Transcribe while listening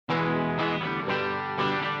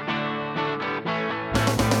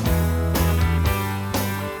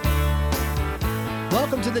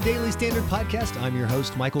to the Daily Standard Podcast. I'm your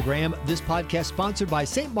host, Michael Graham. This podcast sponsored by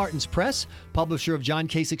St. Martin's Press, publisher of John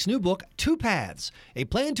Kasich's new book, Two Paths, a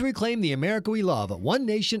plan to reclaim the America we love, one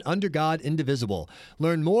nation under God, indivisible.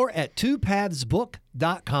 Learn more at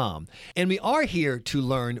twopathsbook.com. And we are here to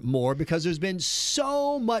learn more because there's been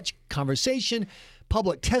so much conversation,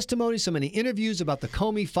 public testimony, so many interviews about the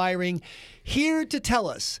Comey firing. Here to tell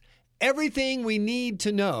us everything we need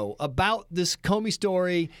to know about this Comey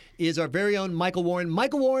story is our very own Michael Warren.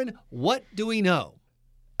 Michael Warren, what do we know?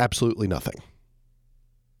 Absolutely nothing.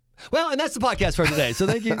 Well, and that's the podcast for today. So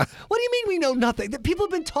thank you. What do you mean we know nothing? People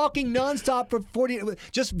have been talking nonstop for 40.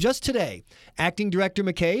 Just today, Acting Director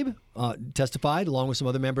McCabe testified along with some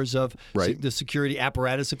other members of the security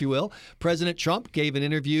apparatus, if you will. President Trump gave an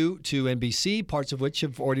interview to NBC, parts of which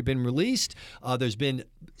have already been released. There's been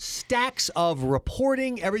stacks of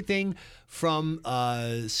reporting, everything from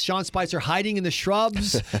Sean Spicer hiding in the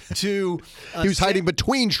shrubs to... he was hiding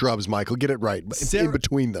between shrubs, Michael. Get it right. In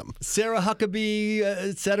between them. Sarah Huckabee,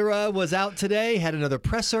 et cetera, was out today, had another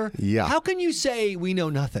presser. Yeah. How can you say we know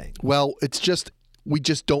nothing? Well, we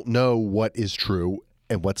just don't know what is true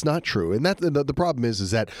and what's not true. And that the problem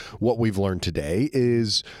is that what we've learned today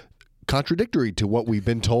is contradictory to what we've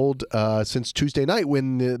been told since Tuesday night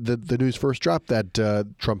when the news first dropped that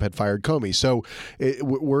Trump had fired Comey. So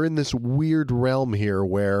we're in this weird realm here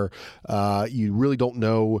where you really don't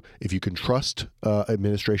know if you can trust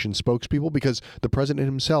administration spokespeople because the president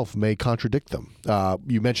himself may contradict them.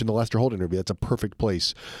 You mentioned the Lester Holt interview. That's a perfect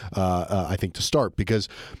place, I think, to start because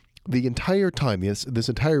the entire time, this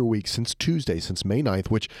entire week since Tuesday, since May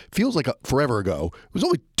 9th, which feels like forever ago, it was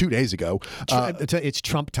only 2 days ago. It's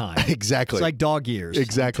Trump time. Exactly. It's like dog years.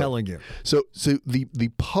 Exactly. I'm telling you. So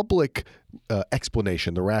the public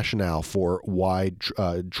explanation, the rationale for why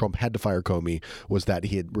Trump had to fire Comey was that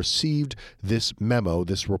he had received this memo,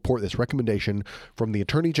 this report, this recommendation from the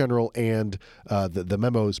Attorney General and the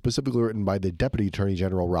memo specifically written by the Deputy Attorney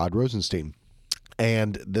General, Rod Rosenstein.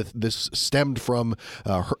 And this stemmed from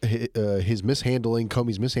his mishandling,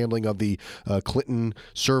 Comey's mishandling of the Clinton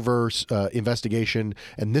server investigation,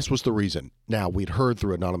 and this was the reason. Now, we'd heard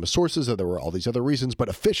through anonymous sources that there were all these other reasons, but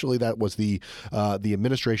officially that was the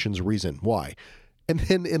administration's reason. Why? And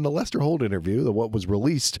then in the Lester Holt interview, what was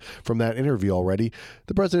released from that interview already,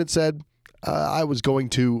 the president said, I was going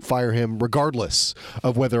to fire him regardless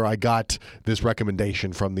of whether I got this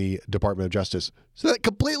recommendation from the Department of Justice. So that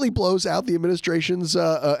completely blows out the administration's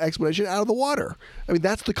explanation out of the water. I mean,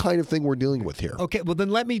 that's the kind of thing we're dealing with here. Okay, well, then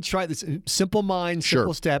let me try this. Simple minds,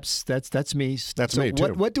 simple steps. That's me. That's me,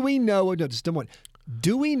 too. What do we know? No, just one.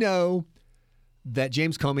 Do we know that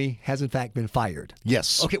James Comey has in fact been fired?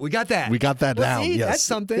 Yes. Okay, we got that. We got that down. See, yes. That's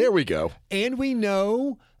something. There we go. And we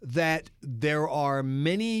know that there are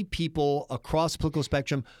many people across the political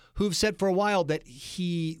spectrum who've said for a while that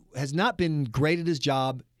he has not been great at his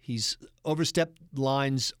job. He's overstepped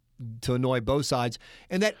lines to annoy both sides,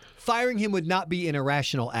 and that firing him would not be an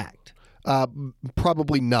irrational act.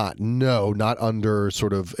 Probably not. No, not under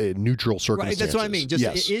sort of neutral circumstances. Right, that's what I mean. Just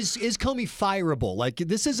yes. Is Comey fireable? Like,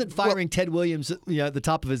 this isn't firing Ted Williams at the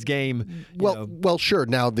top of his game. Well, sure.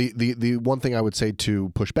 Now, the one thing I would say to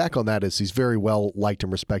push back on that is he's very well liked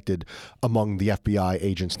and respected among the FBI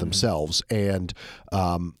agents themselves, and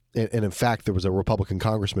in fact, there was a Republican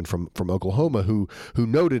congressman from Oklahoma who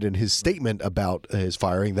noted in his statement about his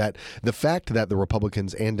firing that the fact that the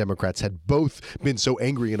Republicans and Democrats had both been so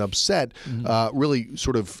angry and upset really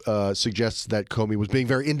sort of suggests that Comey was being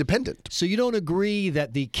very independent. So you don't agree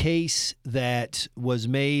that the case that was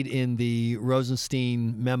made in the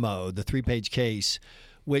Rosenstein memo, the 3-page case,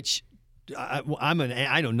 which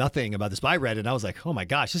I know nothing about this, but I read it and I was like, oh my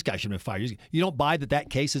gosh, this guy should have been fired. You don't buy that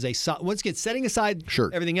case is once again, setting aside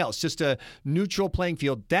everything else, just a neutral playing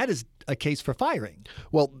field, that is a case for firing.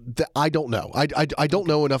 Well, I don't know. I don't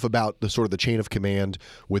know enough about the sort of the chain of command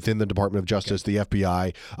within the Department of Justice, the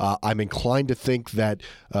FBI. I'm inclined to think that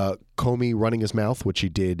Comey running his mouth, which he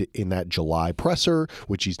did in that July presser,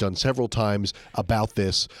 which he's done several times about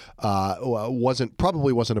this,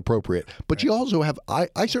 probably wasn't appropriate. But you also have, I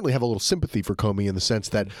certainly have a little sympathy for Comey in the sense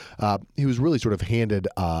that he was really sort of handed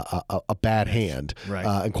a bad hand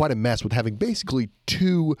and quite a mess with having basically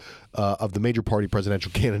two of the major party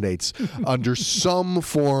presidential candidates under some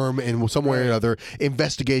form in some way or another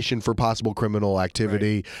investigation for possible criminal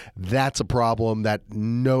activity. That's a problem that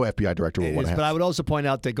no FBI director will want to have. But I would also point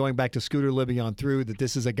out that going back to Scooter Libby on through, that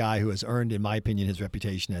this is a guy who has earned, in my opinion, his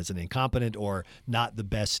reputation as an incompetent or not the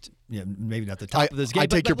best maybe not the top of this game. I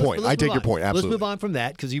take your point. I take your point. Absolutely. Let's move on from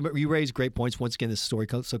that because you raised great points. Once again, this story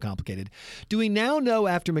is so complicated. Do we now know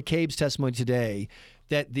after McCabe's testimony today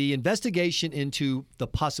that the investigation into the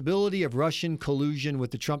possibility of Russian collusion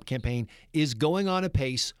with the Trump campaign is going on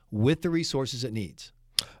apace with the resources it needs?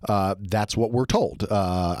 That's what we're told.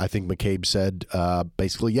 I think McCabe said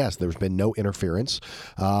basically yes. There's been no interference,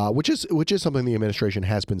 which is something the administration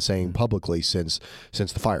has been saying publicly since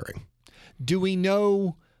the firing. Do we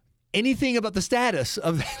know anything about the status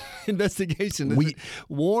of that investigation? Is it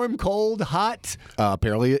warm, cold, hot?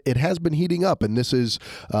 Apparently, it has been heating up, and this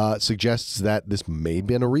suggests that this may have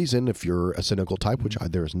been a reason. If you're a cynical type, which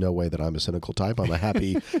there is no way that I'm a cynical type, I'm a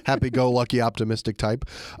happy-go-lucky, optimistic type.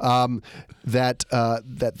 That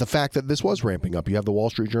the fact that this was ramping up, you have the Wall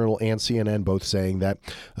Street Journal and CNN both saying that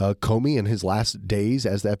Comey, in his last days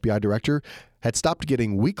as the FBI director, had stopped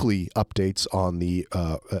getting weekly updates on the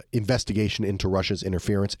investigation into Russia's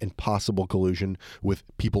interference and possible collusion with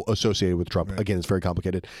people associated with Trump. Right. Again, it's very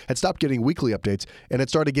complicated. Had stopped getting weekly updates and had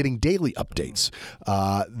started getting daily updates.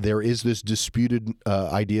 There is this disputed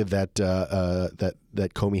idea that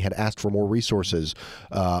Comey had asked for more resources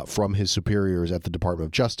from his superiors at the Department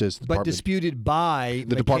of Justice. But disputed by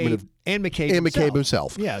the Department of and McCabe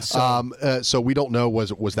himself. Yeah. So we don't know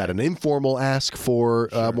was that an informal ask for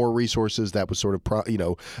more resources that was sort of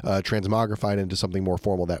transmogrified into something more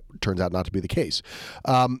formal that turns out not to be the case.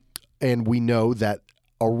 And we know that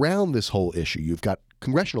around this whole issue, you've got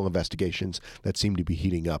congressional investigations that seem to be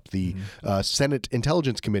heating up. The Senate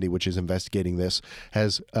Intelligence Committee, which is investigating this,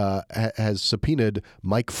 has subpoenaed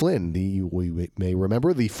Mike Flynn, we may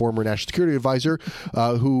remember, the former national security advisor,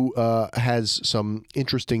 who has some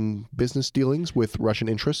interesting business dealings with Russian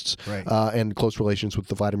interests and close relations with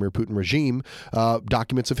the Vladimir Putin regime.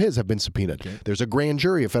 Documents of his have been subpoenaed. Okay. There's a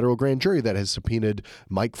federal grand jury that has subpoenaed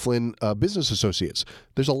Mike Flynn business associates.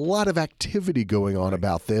 There's a lot of activity going on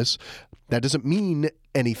about this. That doesn't mean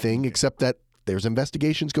anything except that there's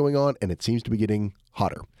investigations going on and it seems to be getting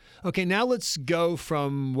hotter. Okay, now let's go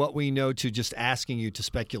from what we know to just asking you to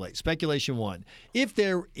speculate. Speculation one. If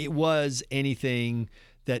it was anything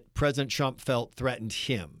that President Trump felt threatened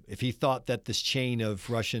him, if he thought that this chain of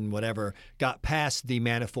Russian whatever got past the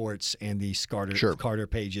Manaforts and the Carter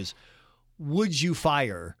pages, would you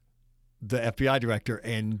fire the FBI director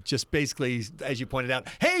and just basically, as you pointed out,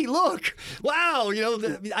 hey, look, wow,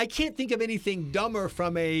 I can't think of anything dumber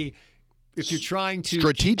from if you're trying to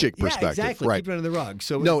strategic perspective, exactly, right? Keep it under the rug.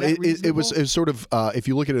 So no, it was sort of if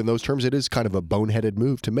you look at it in those terms, it is kind of a boneheaded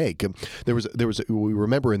move to make. There was we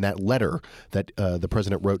remember in that letter that the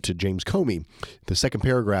president wrote to James Comey, the second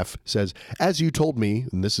paragraph says, "As you told me,"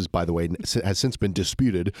 and this is, by the way, has since been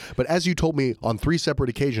disputed, but as you told me on 3 separate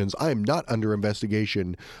occasions, I am not under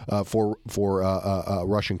investigation for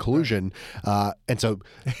Russian collusion, and so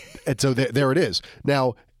there it is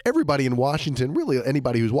now. Everybody in Washington, really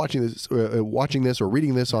anybody who's watching this or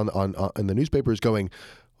reading this on in the newspaper is going,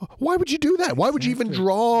 why would you do that? Why would you even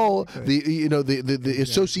draw the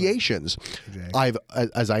associations? Exactly.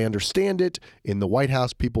 As I understand it, in the White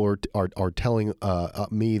House, people are telling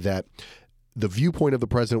me that the viewpoint of the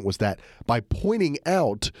president was that by pointing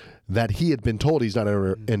out that he had been told he's not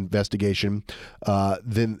under investigation,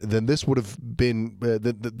 then this would have been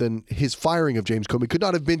then his firing of James Comey could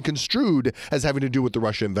not have been construed as having to do with the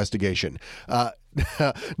Russia investigation.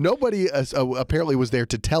 Nobody apparently was there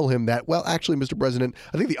to tell him that, well, actually, Mr. President,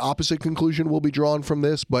 I think the opposite conclusion will be drawn from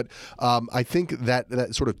this, but I think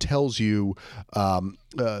that sort of tells you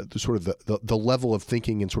the level of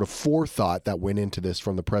thinking and sort of forethought that went into this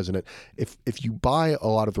from the president. If you buy a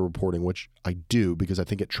lot of the reporting, which I do because I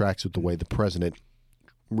think it tracks with the way the president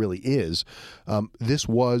really is, this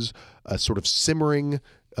was a sort of simmering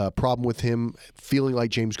problem with him feeling like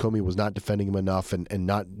James Comey was not defending him enough and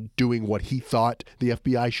not doing what he thought the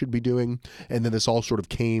FBI should be doing. And then this all sort of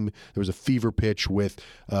came, there was a fever pitch with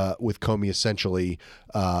Comey essentially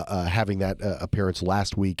having that appearance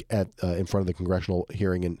last week in front of the congressional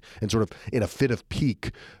hearing and sort of in a fit of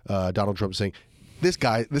pique, Donald Trump saying, this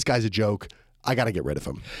guy's a joke. I got to get rid of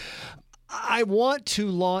him. I want to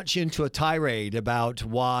launch into a tirade about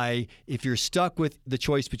why, if you're stuck with the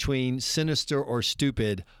choice between sinister or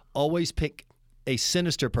stupid, always pick a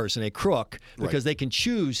sinister person, a crook, because they can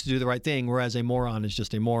choose to do the right thing, whereas a moron is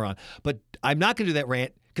just a moron. But I'm not going to do that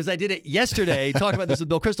rant because I did it yesterday, talking about this with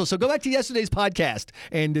Bill Kristol. So go back to yesterday's podcast,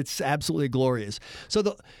 and it's absolutely glorious. So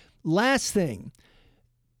the last thing,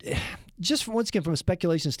 just once again from a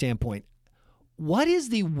speculation standpoint, what is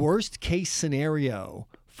the worst case scenario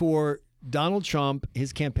for Donald Trump,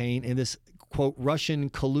 his campaign, and this, quote, Russian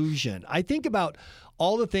collusion? I think about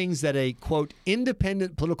all the things that a, quote,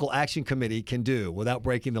 independent political action committee can do without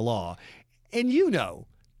breaking the law. And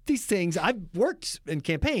these things, I've worked in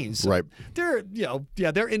campaigns. So right. They're,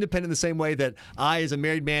 they're independent in the same way that I, as a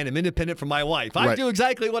married man, am independent from my wife. I do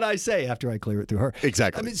exactly what I say after I clear it through her.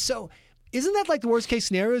 Exactly. I mean, so isn't that like the worst case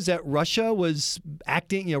scenario, is that Russia was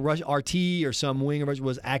acting, Russia, RT or some wing of Russia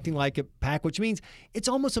was acting like a PAC, which means it's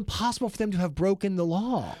almost impossible for them to have broken the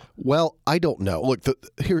law. Well, I don't know. Look,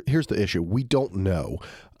 here's the issue. We don't know.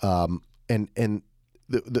 And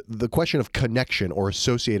the question of connection or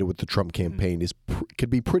associated with the Trump campaign could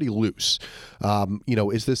be pretty loose.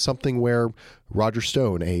 Is this something where Roger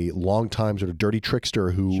Stone, a longtime sort of dirty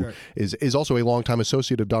trickster who is also a longtime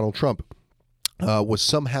associate of Donald Trump, was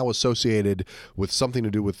somehow associated with something to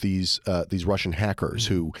do with these Russian hackers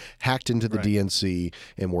who hacked into the DNC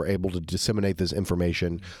and were able to disseminate this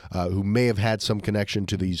information, who may have had some connection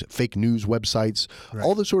to these fake news websites,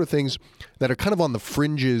 all the sort of things that are kind of on the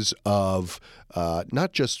fringes of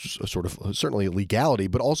not just sort of certainly legality,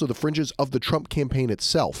 but also the fringes of the Trump campaign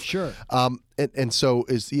itself. Sure. And so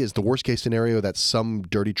is the worst case scenario that some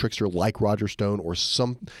dirty trickster like Roger Stone or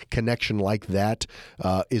some connection like that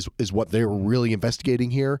is what they're really investigating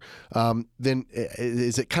here? Then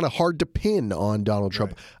is it kind of hard to pin on Donald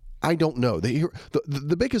Trump? I don't know.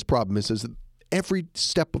 The biggest problem is that every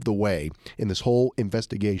step of the way in this whole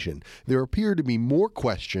investigation, there appear to be more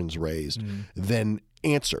questions raised than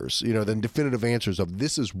answers, than definitive answers of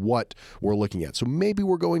this is what we're looking at. So maybe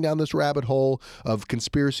we're going down this rabbit hole of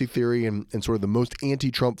conspiracy theory and sort of the most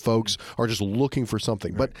anti-Trump folks are just looking for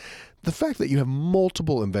something. But the fact that you have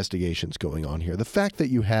multiple investigations going on here, the fact that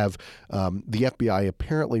you have the FBI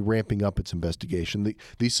apparently ramping up its investigation,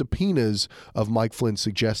 the subpoenas of Mike Flynn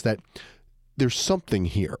suggest that there's something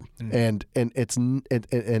here, and it's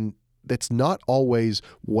not always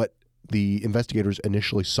what the investigators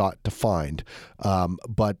initially sought to find,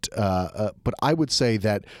 but I would say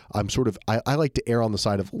that I like to err on the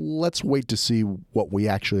side of let's wait to see what we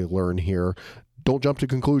actually learn here. Don't jump to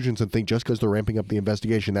conclusions and think just because they're ramping up the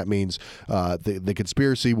investigation that means the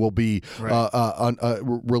conspiracy will be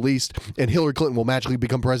released and Hillary Clinton will magically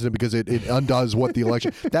become president because it undoes what the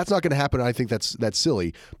election. That's not going to happen. I think that's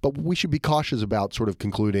silly. But we should be cautious about sort of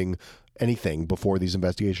concluding anything before these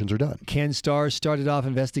investigations are done. Ken Starr started off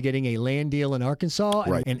investigating a land deal in Arkansas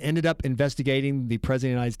and ended up investigating the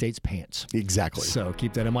President of the United States' pants. Exactly. So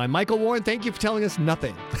keep that in mind. Michael Warren, thank you for telling us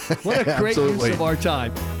nothing. What a great use of our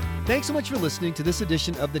time. Thanks so much for listening to this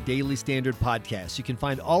edition of the Daily Standard Podcast. You can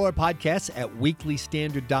find all our podcasts at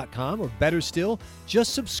weeklystandard.com, or better still,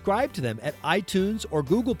 just subscribe to them at iTunes or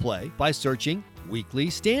Google Play by searching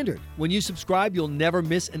Weekly Standard. When you subscribe, you'll never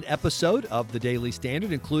miss an episode of the Daily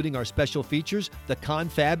Standard, including our special features, The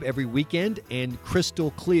Confab every weekend and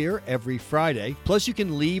Crystal Clear every Friday. Plus, you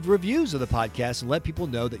can leave reviews of the podcast and let people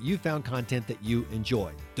know that you found content that you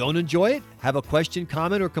enjoy. Don't enjoy it? Have a question,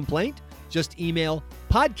 comment, or complaint? Just email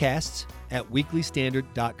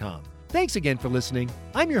podcasts@weeklystandard.com. Thanks again for listening.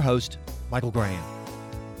 I'm your host, Michael Graham.